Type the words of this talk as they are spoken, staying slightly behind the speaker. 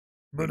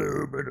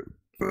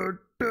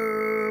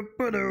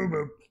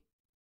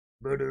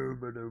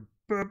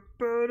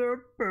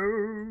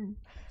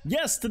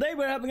Yes, today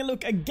we're having a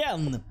look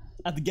again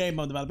at the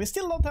game I'm developing.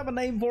 Still don't have a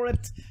name for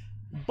it,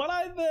 but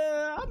I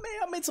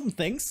made some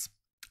things.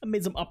 I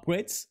made some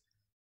upgrades.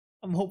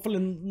 I'm hopefully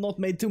not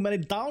made too many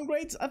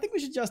downgrades. I think we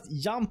should just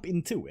jump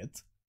into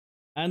it.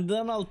 And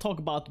then I'll talk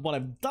about what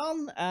I've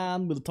done,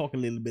 and we'll talk a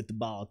little bit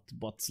about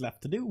what's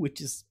left to do,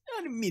 which is,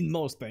 I mean,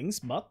 most things,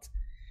 but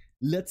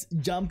let's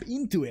jump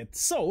into it.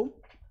 So,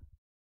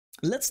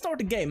 let's start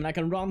the game, and I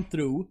can run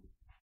through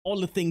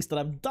all the things that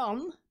I've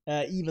done,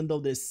 even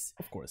though there's,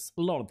 of course,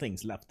 a lot of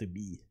things left to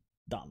be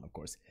done, of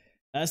course.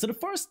 So the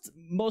first,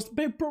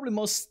 probably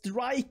most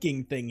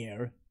striking thing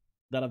here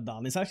that I've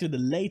done is actually the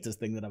latest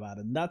thing that I've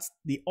added. And that's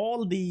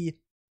all the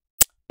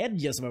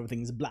edges of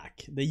everything is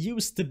black. They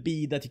used to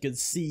be that you could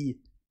see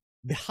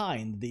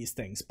behind these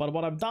things, but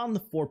what I've done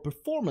for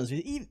performance,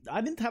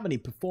 I didn't have any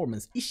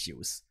performance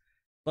issues,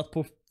 but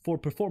for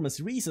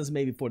performance reasons,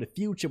 maybe for the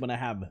future when I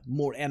have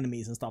more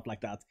enemies and stuff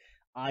like that,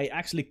 I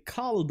actually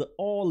culled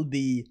all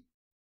the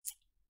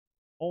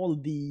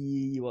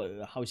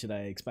how should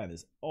I explain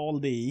this? All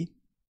the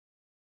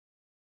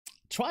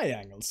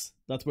triangles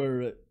that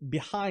were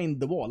behind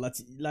the wall.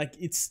 That's like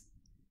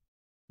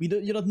you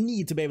don't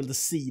need to be able to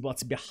see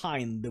what's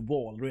behind the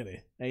wall,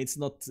 really. It's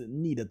not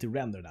needed to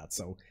render that,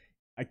 so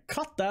I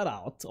cut that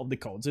out of the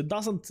code, so it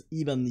doesn't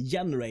even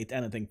generate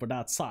anything for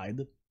that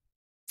side,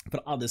 for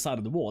the other side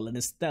of the wall, and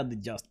instead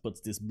it just puts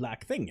this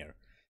black thing here,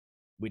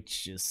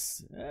 which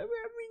is, I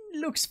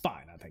mean, looks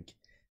fine, I think.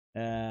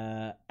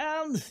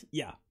 And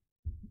yeah,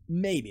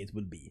 maybe it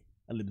will be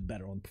a little bit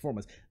better on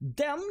performance.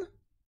 Then,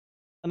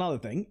 another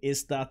thing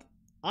is that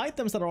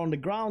items that are on the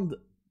ground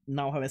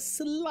now have a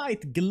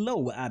slight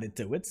glow added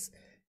to it.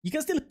 You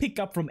can still pick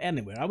up from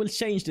anywhere. I will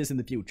change this in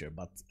the future,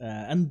 but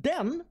and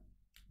then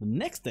the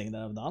next thing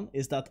that I've done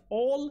is that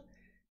all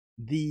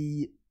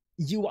the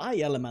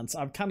UI elements,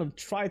 I've kind of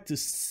tried to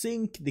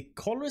sync the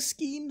color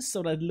scheme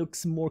so that it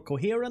looks more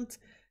coherent.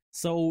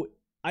 So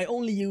I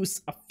only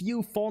use a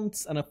few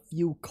fonts and a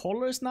few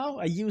colors now.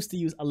 I used to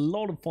use a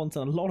lot of fonts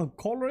and a lot of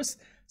colors.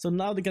 So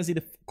now you can see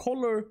the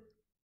color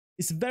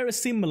is very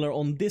similar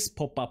on this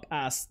pop-up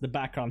as the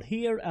background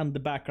here, and the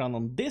background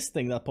on this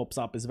thing that pops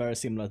up is very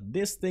similar to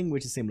this thing,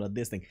 which is similar to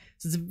this thing.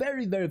 So it's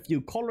very, very few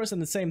colors,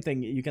 and the same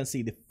thing, you can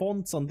see the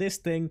fonts on this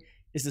thing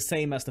is the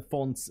same as the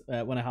fonts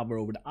when I hover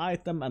over the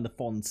item, and the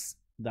fonts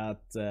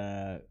that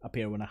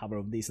appear when I hover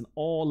over these, and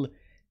all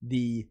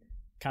the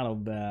kind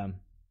of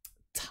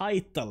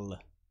title,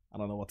 I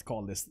don't know what to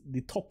call this,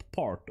 the top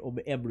part of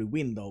every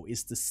window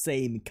is the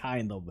same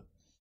kind of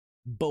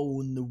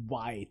bone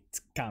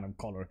white kind of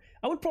color.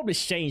 I would probably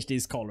change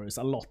these colors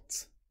a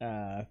lot,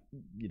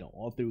 you know,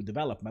 all through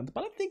development,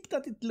 but I think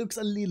that it looks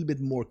a little bit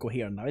more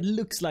coherent now. It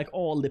looks like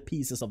all the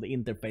pieces of the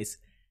interface,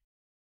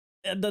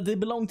 that they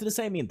belong to the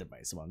same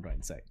interface, is what I'm trying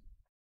to say.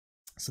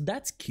 So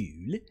that's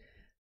cool.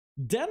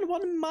 Then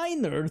one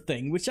minor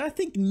thing, which I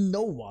think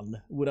no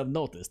one would have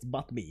noticed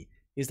but me,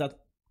 is that,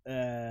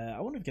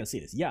 I wonder if you can see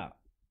this. Yeah,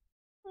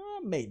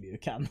 maybe you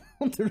can.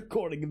 On the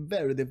recording,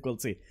 very difficult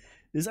to see.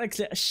 There's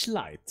actually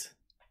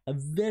a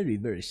very,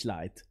 very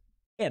slight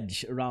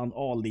edge around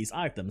all these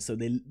items, so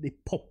they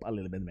pop a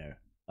little bit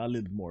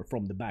more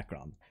from the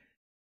background.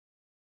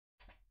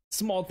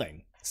 Small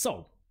thing.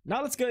 So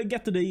now let's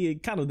get to the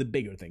kind of the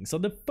bigger thing. So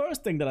the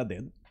first thing that I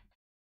did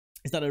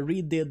is that I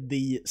redid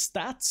the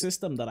stat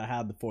system that I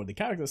had for the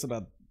character, so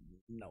that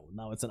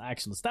now it's an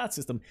actual stat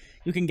system.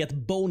 You can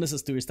get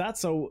bonuses to your stats.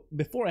 So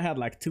before I had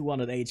like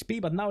 200 HP,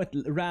 but now it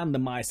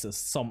randomizes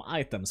some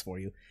items for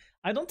you.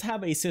 I don't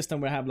have a system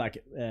where I have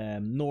like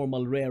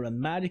normal, rare, and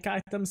magic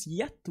items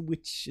yet,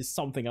 which is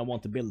something I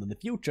want to build in the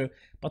future.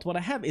 But what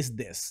I have is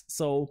this.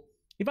 So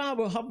if I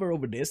hover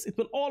over this, it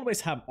will always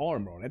have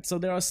armor on it. So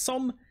there are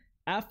some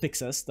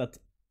affixes that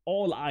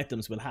all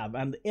items will have,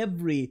 and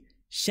every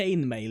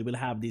chainmail will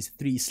have these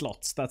 3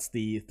 slots. That's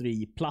the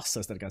 3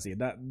 pluses that you can see.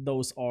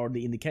 Those are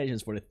the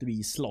indications for the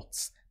 3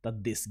 slots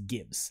that this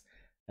gives.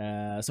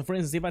 So for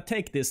instance, if I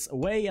take this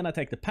away and I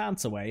take the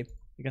pants away,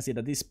 you can see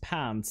that these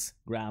pants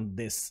grant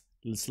this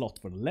little slot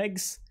for the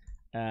legs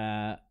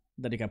that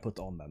you can put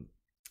on them.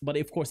 But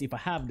of course, if I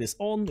have this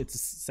on, it's the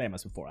same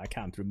as before. I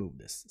can't remove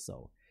this.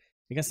 So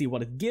you can see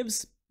what it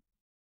gives.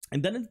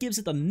 And then it gives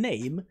it a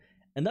name.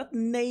 And that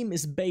name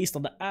is based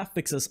on the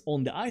affixes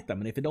on the item.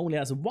 And if it only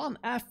has one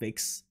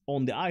affix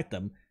on the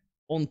item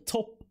on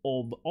top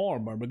of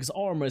armor, because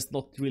armor is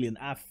not really an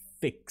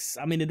affix.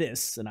 I mean, it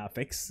is an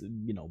affix,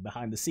 you know,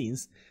 behind the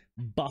scenes.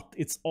 But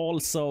it's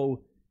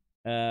also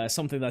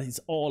something that is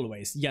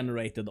always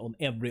generated on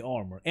every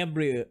armor.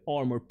 Every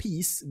armor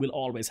piece will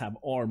always have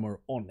armor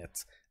on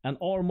it. And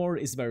armor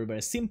is very,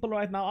 very simple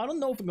right now. I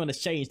don't know if I'm going to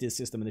change this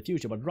system in the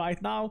future, but right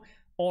now,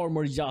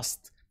 armor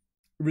just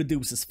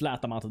reduces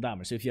flat amount of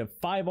damage. So if you have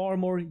 5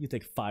 armor, you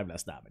take 5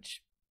 less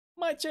damage.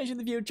 Might change in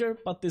the future,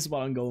 but this is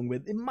what I'm going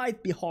with. It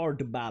might be hard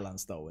to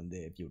balance though in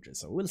the future,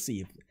 so we'll see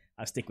if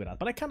I stick with that.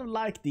 But I kind of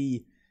like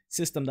the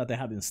system that they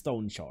have in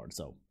Stone Shard,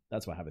 so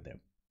that's why I have it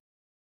there.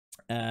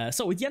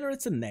 So it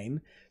generates a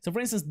name. So for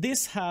instance,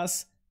 this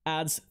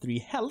adds 3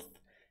 health,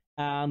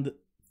 and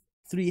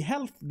 3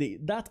 health,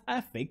 that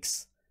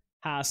affix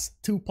has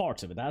 2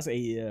 parts of it. It has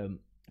a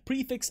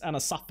prefix and a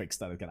suffix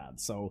that it can add.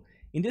 So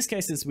in this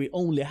case, since we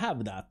only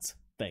have that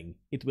thing,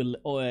 it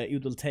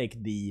will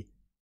take the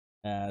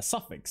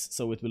suffix,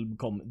 so it will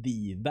become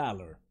the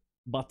valor.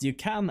 But you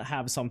can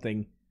have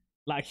something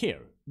like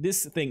here.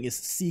 This thing is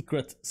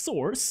secret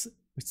source,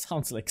 which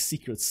sounds like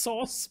secret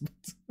sauce,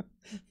 but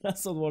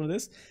that's not what it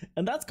is.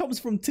 And that comes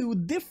from 2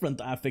 different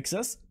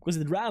affixes, because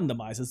it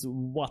randomizes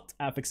what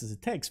affixes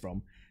it takes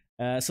from.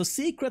 So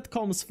secret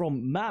comes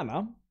from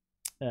mana,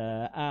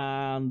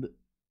 and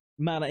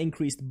mana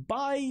increased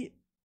by,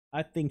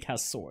 I think,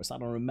 has source. I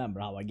don't remember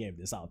how I gave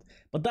this out,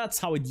 but that's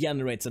how it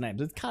generates a name.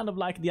 So it's kind of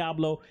like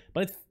Diablo,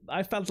 but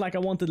I felt like I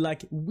wanted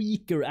like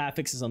weaker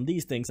affixes on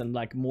these things, and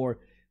like more,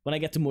 when I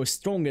get to more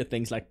stronger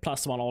things like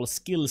 +1 all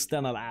skills,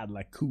 then I'll add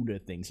like cooler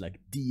things like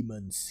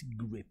Demon's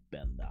Grip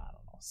and I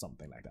don't know,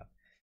 something like that.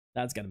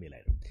 That's gonna be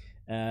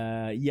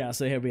later. Yeah,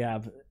 so here we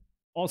have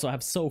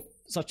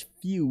such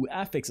few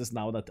affixes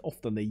now that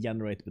often they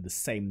generate with the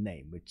same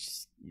name, which,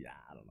 yeah,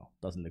 I don't know,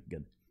 doesn't look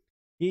good.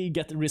 You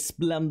get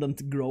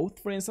Resplendent Growth,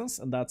 for instance,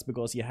 and that's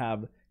because you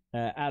have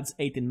adds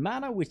 18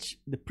 mana, which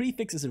the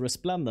prefix is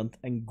Resplendent,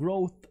 and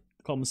growth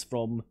comes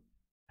from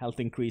health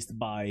increased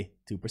by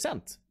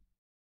 2%.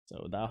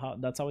 So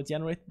that's how it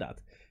generates that.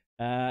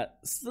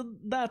 So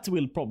that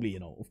will probably,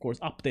 of course,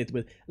 update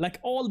with, like,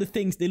 all the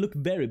things, they look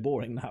very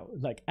boring now.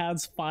 Like,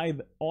 adds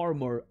 5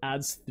 armor,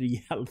 adds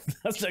 3 health.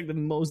 That's like the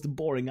most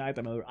boring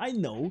item ever. I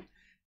know,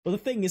 but the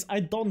thing is, I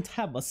don't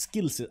have a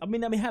skill set. I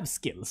mean, I have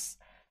skills,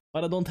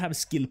 but I don't have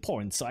skill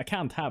points, so I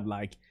can't have,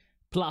 like,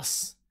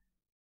 +1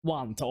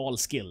 to all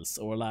skills,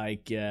 or,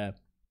 like,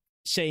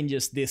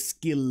 changes this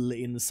skill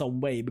in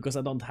some way, because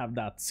I don't have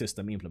that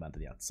system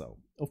implemented yet. So,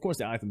 of course,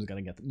 the item is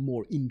gonna get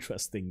more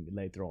interesting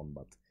later on,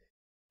 but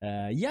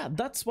yeah,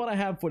 that's what I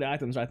have for the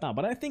items right now.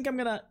 But I think I'm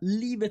gonna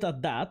leave it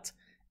at that,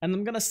 and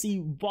I'm gonna see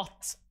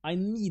what I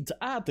need to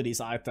add to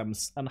these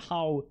items and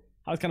how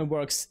it kind of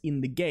works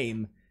in the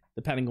game,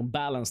 depending on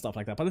balance, stuff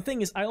like that. But the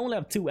thing is, I only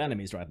have 2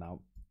 enemies right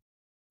now,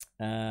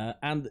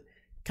 and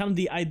kind of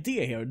the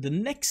idea here, the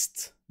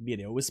next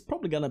video is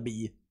probably gonna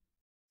be,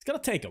 it's gonna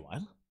take a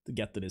while to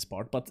get to this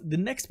part, but the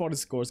next part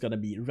is, of course, gonna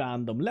be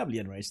random level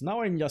generation.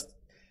 Now I'm just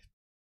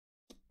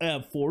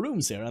 4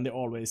 rooms here, and they're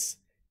always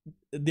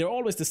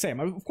the same.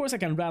 Of course, I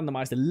can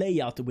randomize the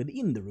layout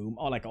within the room,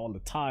 or like all the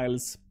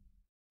tiles,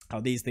 how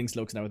these things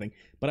looks and everything.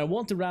 But I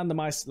want to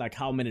randomize like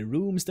how many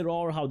rooms there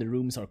are, how the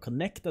rooms are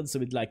connected,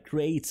 so it like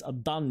creates a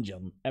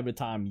dungeon every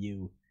time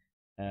you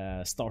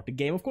start the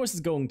game. Of course,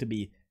 it's going to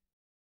be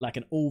like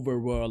an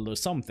overworld or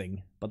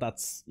something, but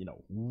that's,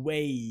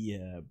 way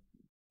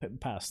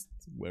past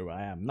where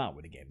I am now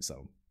with the game.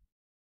 So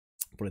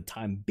for the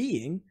time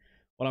being,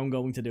 what I'm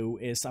going to do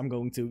is I'm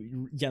going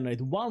to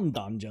generate 1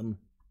 dungeon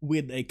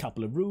with a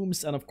couple of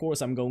rooms, and of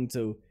course I'm going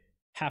to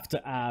have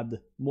to add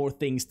more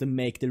things to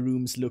make the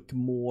rooms look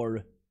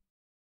more,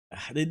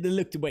 they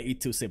look way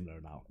too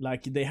similar now.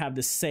 Like, they have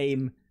the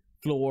same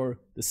floor,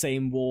 the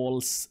same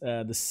walls,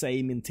 the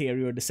same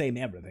interior, the same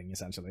everything,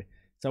 essentially.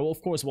 So I,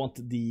 of course,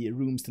 want the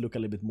rooms to look a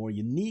little bit more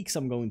unique, so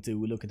I'm going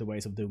to look into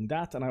ways of doing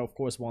that, and I, of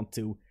course, want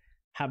to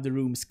have the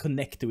rooms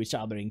connect to each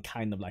other in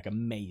kind of like a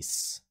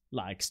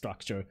maze-like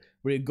structure,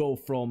 where you go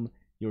from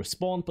your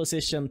spawn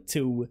position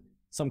to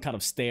some kind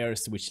of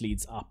stairs which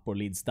leads up or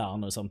leads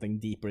down or something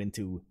deeper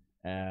into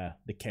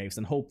the caves,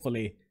 and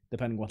hopefully,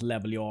 depending what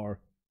level you are,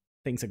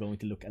 things are going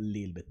to look a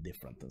little bit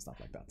different and stuff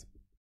like that.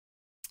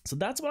 So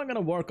that's what I'm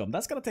gonna work on.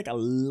 That's gonna take a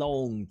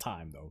long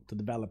time, though, to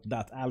develop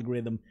that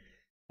algorithm,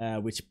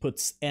 which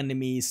puts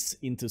enemies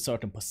into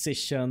certain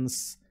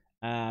positions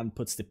and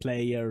puts the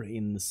player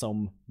in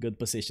some good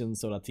position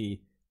so that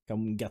he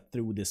can get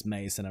through this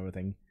maze and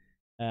everything.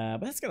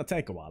 But it's gonna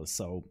take a while.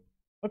 So,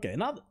 okay,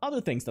 now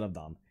other things that I've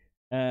done.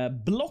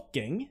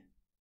 Blocking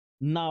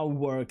now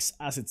works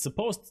as it's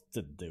supposed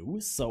to do.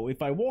 So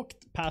if I walk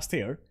past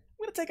here,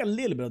 I'm gonna take a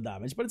little bit of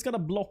damage, but it's gonna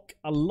block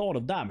a lot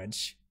of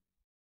damage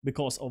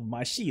because of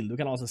my shield. We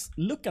can also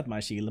look at my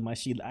shield. My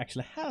shield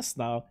actually has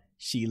now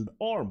shield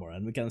armor,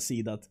 and we can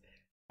see that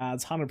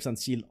adds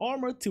 100% shield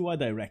armor to a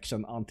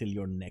direction until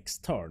your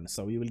next turn.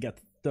 So you will get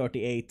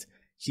 38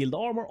 shield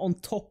armor on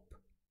top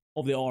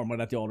of the armor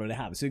that you already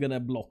have. So you're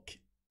gonna block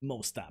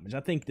most damage.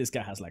 I think this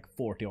guy has like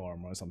 40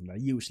 armor or something.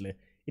 Usually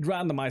it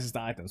randomizes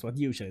the items, but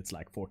usually it's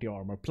like 40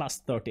 armor plus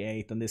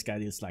 38, and this guy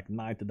deals like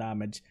 90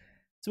 damage.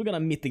 So we're gonna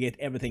mitigate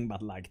everything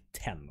but like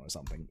 10 or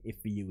something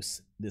if we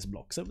use this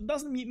block. So it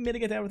doesn't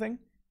mitigate everything.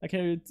 Like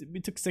here,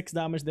 we took 6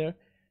 damage there,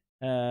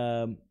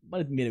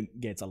 but it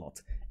mitigates a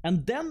lot.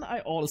 And then I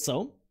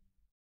also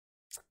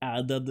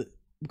added,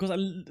 because I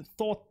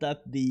thought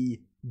that the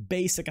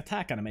basic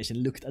attack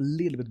animation looked a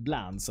little bit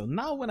bland. So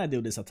now when I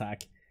do this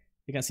attack,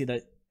 you can see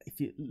that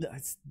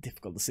it's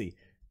difficult to see.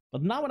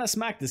 But now when I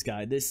smack this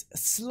guy, there's a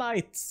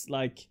slight,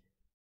 like,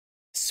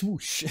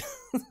 swoosh.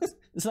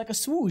 It's like a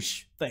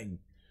swoosh thing.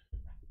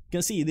 You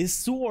can see this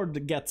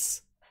sword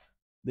gets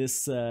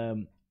this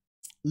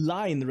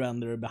line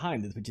render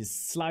behind it, which is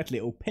slightly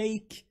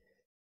opaque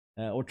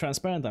or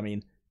transparent, I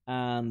mean,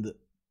 and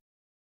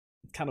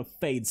it kind of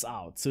fades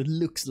out, so it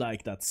looks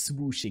like that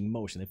swooshing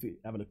motion. If you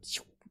have a look,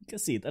 you can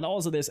see it. And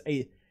also there's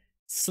a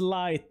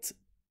slight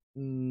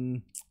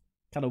kind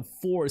of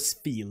force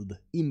field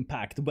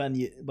impact when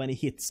it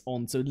hits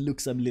on, so it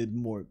looks a little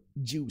more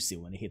juicy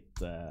when it hit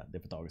the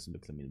photography. It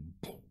looks a little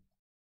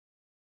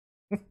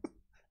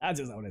that's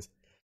just how it is.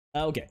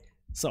 Okay,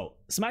 so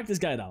smack this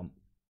guy down.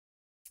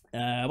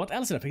 What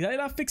else did I fix?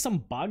 I fixed some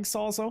bugs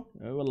also.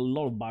 Well, a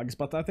lot of bugs,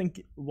 but I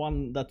think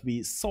one that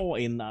we saw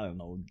in, I don't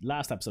know,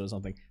 last episode or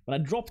something. When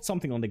I dropped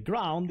something on the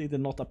ground, it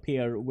did not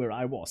appear where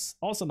I was.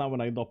 Also now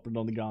when I drop it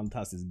on the ground, it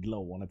has this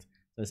glow on it.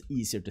 So it's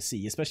easier to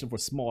see, especially for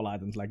small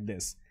items like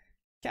this.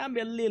 Can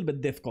be a little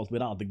bit difficult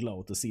without the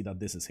glow to see that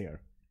this is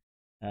here.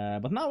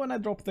 But now when I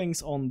drop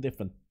things on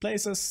different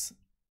places,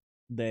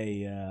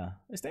 they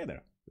stay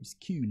there, which is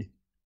cool.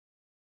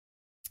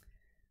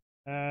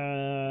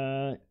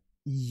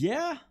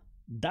 Yeah,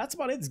 that's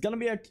about it. It's gonna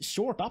be a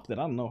short update. I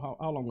don't know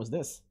how long was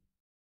this.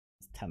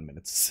 It's 10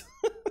 minutes.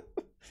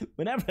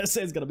 Whenever I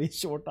say it's gonna be a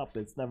short update,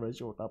 it's never a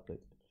short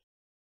update.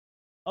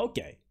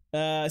 Okay,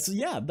 so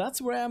yeah,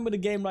 that's where I am with the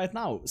game right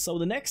now. So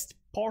the next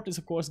part is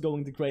of course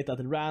going to create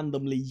that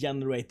randomly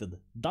generated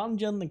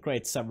dungeon and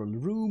create several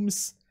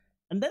rooms.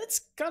 And then it's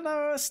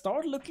gonna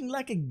start looking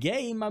like a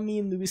game. I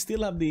mean, we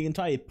still have the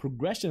entire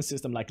progression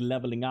system, like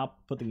leveling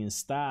up, putting in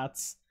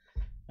stats,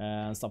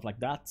 and stuff like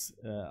that.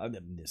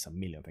 There's a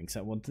million things.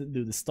 I want to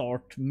do the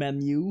start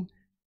menu.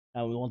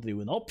 I want to do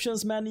an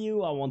options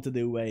menu. I want to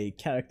do a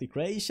character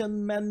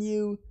creation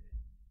menu.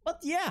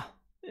 But yeah,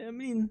 I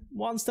mean,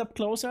 one step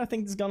closer. I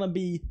think there's gonna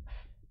be,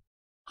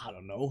 I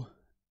don't know.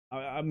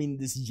 I mean,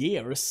 there's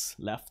years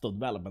left of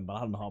development, but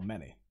I don't know how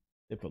many.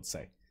 Difficult to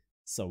say.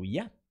 So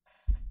yeah.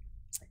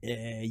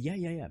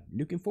 Yeah.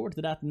 Looking forward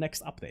to that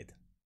next update.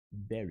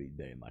 Very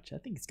much. I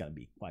think it's gonna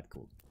be quite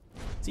cool.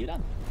 See you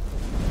then.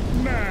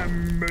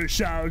 Member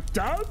shout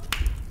out.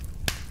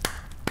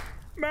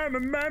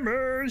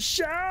 Member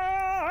shout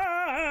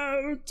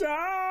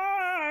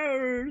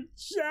out.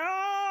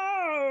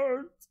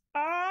 Shout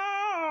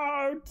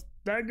out.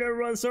 Thank you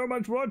everyone so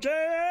much for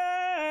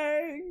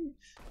watching.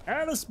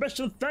 And a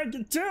special thank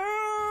you to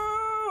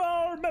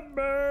our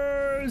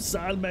members.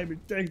 I'll maybe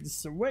take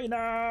this away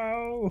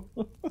now.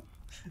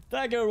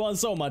 Thank you everyone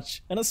so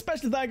much. And a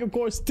special thank of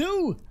course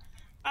to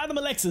Adam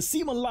Alexis,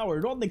 Simon Lauer,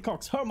 Rodney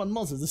Cox, Herman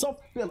Moses, The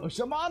Soft Pillow,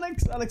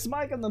 Shamanix, Alex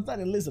Michael,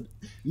 Nathaniel Lizard,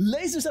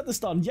 Lasers at the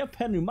Stun, Jeff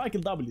Henry, Michael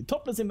W,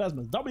 Topless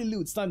Investments, W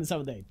Lutz,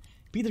 1978,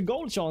 Peter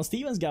Gold, Sean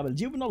Stevens, Gabel,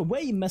 Juvenile,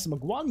 Way,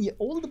 Messmuk 1, Ye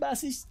Old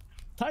Bassies,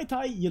 Tai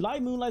Tai, July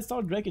Moonlight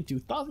Star, Drecker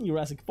 2000,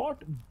 Jurassic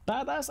Fart,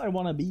 Badass I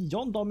Wanna Be,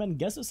 John Domen,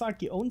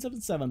 Gesosaki,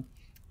 Own77,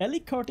 Ellie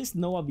Curtis,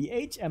 Noah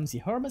VH, MC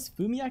Hermes,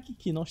 Fumiaki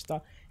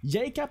Kinoshita,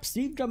 Jacob,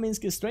 Steve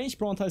Draminski, Strange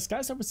Bronte,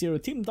 Skysurfer Zero,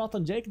 Tim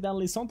Dotton, Jake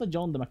Denley, Santa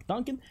John, The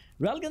McDuncan,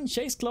 Relgan,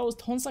 Chase Closed,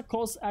 Honsa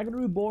Kos, Agar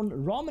Reborn,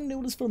 Ramen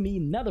Noodles for Me,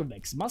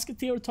 Nethervex,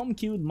 Musketeer, Tom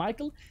Cute,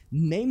 Michael,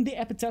 Name the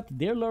Epithet,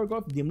 Dear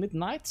Lurgoth, Dimlit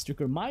Knight,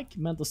 Stricker Mike,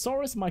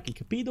 Mentosaurus, Michael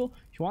Capido,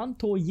 Juan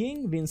To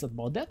Ying, Vincent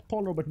Baudet,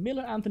 Paul Robert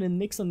Miller, Anthony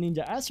Nixon,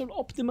 Ninja Astral,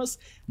 Optimus,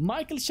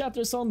 Michael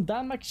Shatterson,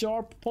 Dan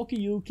McSharp,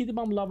 Pocky U, Kitty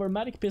Bomb Lover,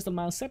 Magic Pistol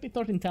Man,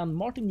 Seppi1310,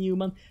 Martin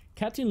Newman,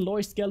 Katrin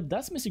Loiskel,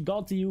 That's Mr.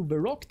 God to You,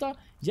 Verokta,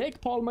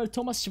 Jake Palmer,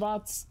 Thomas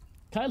Schwartz,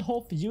 Kyle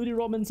Hoff, Judy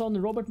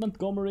Robinson, Robert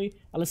Montgomery,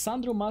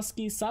 Alessandro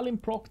Muschi, Salim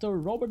Proctor,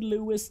 Robert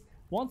Lewis,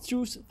 Want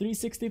Truth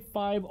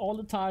 365 all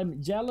the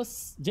time,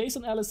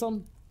 Jason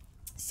Ellison,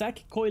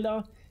 Zach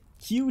Coila,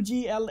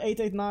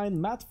 QGL889,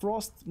 Matt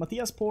Frost,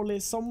 Matthias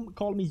Porley, Some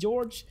Call Me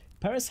George,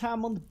 Paris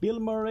Hammond, Bill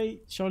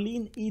Murray,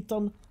 Charlene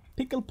Eaton,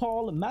 Pickle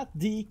Paul, Matt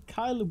D,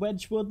 Kyle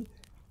Wedgwood,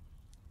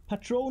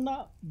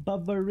 Patrona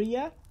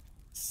Bavaria,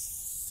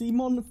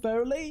 Simon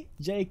Fairley,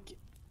 Jake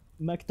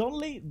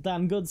McDonley,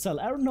 Dan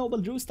Goodsell, Aaron Noble,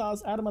 Drew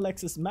Stiles, Adam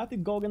Alexis, Matthew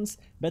Goggins,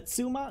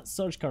 Betsuma,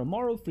 Serge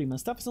Caramaro, Freeman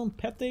Stephenson,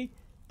 Potte,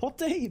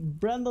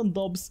 Brandon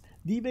Dobbs,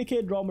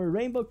 DBK Drummer,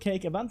 Rainbow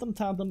Cake, Avantum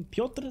Tandem,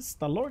 Piotr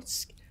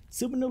Stalorsk,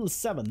 Supernoodle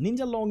 7, Ninja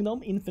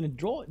Longnome, Infinite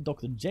Draw,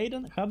 Dr.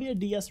 Jaden, Javier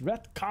Diaz,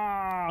 Red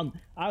Khan,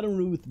 Adam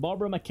Ruth,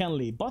 Barbara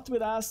McKinley, Butt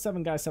with Ass,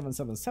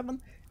 7Guy777,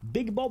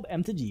 Big Bob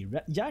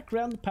MTG, Jack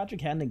Wren,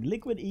 Patrick Henning,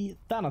 Liquid E,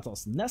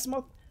 Thanatos,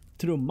 Nesmot,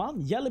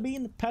 Trumman,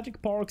 Jellybean,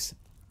 Patrick Parks,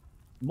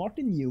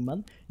 Martin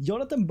Newman,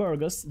 Jonathan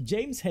Burgos,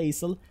 James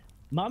Hazel,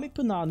 Mami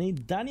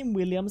Punani, Daniel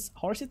Williams,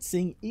 Harshit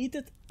Singh, Eat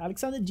It,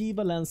 Alexander G.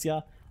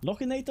 Valencia,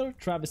 Lochinator,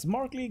 Travis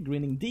Markley,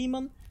 Grinning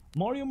Demon,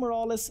 Mario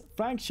Morales,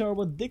 Frank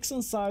Sherwood,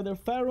 Dixon Sider,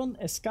 Farron,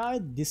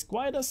 Eskai,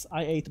 Disquietus,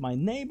 I Ate My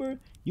Neighbor,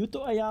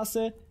 Yuto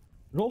Ayase,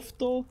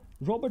 Rofto,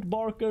 Robert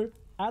Barker,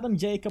 Adam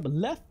Jacob,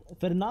 Leth,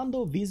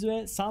 Fernando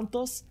Visue,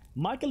 Santos,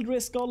 Michael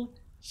Driscoll,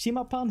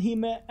 Shimapan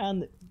Hime,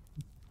 and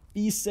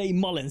Isay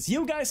Mullins.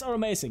 You guys are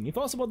amazing. If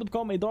you also want to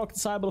become a Dark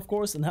Disciple, of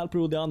course, and help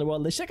rule the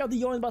underworld, then check out the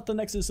join button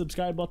next to the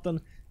subscribe button.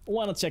 Or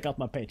why not check out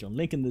my Patreon?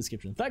 Link in the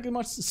description. Thank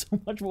you so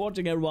much for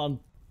watching, everyone.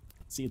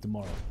 See you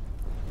tomorrow.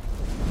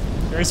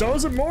 There's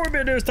also more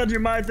videos that you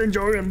might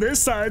enjoy on this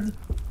side.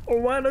 Or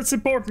why not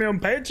support me on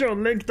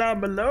Patreon? Link down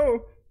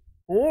below.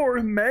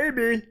 Or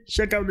maybe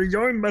check out the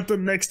join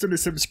button next to the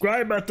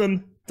subscribe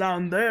button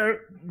down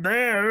there.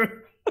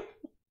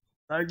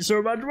 Thank you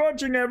so much for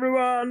watching,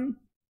 everyone,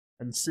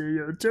 and see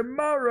you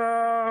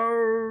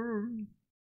tomorrow.